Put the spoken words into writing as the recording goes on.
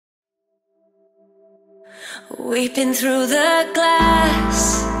Weeping through the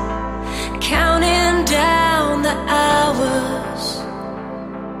glass, counting down the hours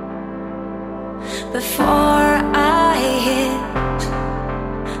before I hit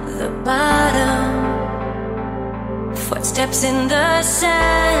the bottom. Footsteps in the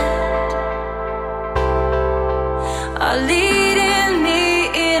sand are leading me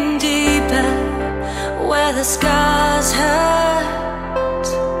in deeper, where the scars hurt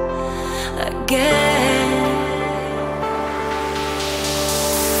again.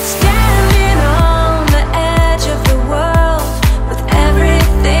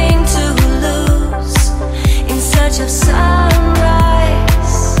 Of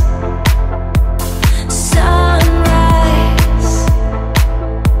sunrise, sunrise,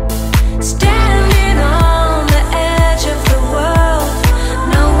 standing on the edge of the world,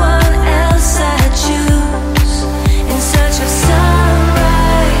 no one else I choose, in search of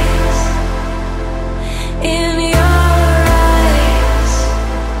sunrise, in your eyes.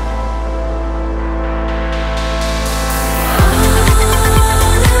 All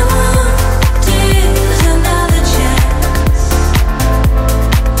I want is another chance,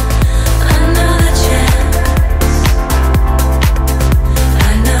 another chance.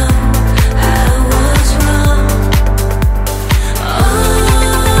 I know I was wrong. All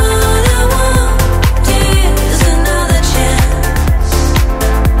I want is another chance,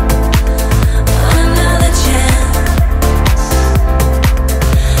 another chance.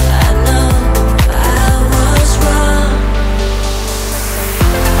 I know I was wrong.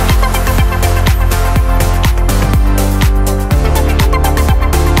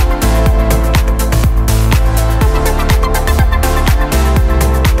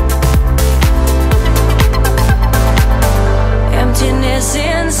 Emptiness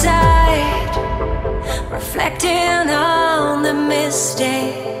inside, reflecting on the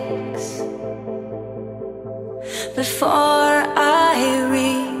mistakes before I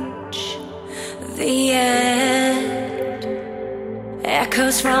reach the end.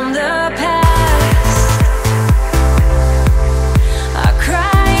 Echoes from the past.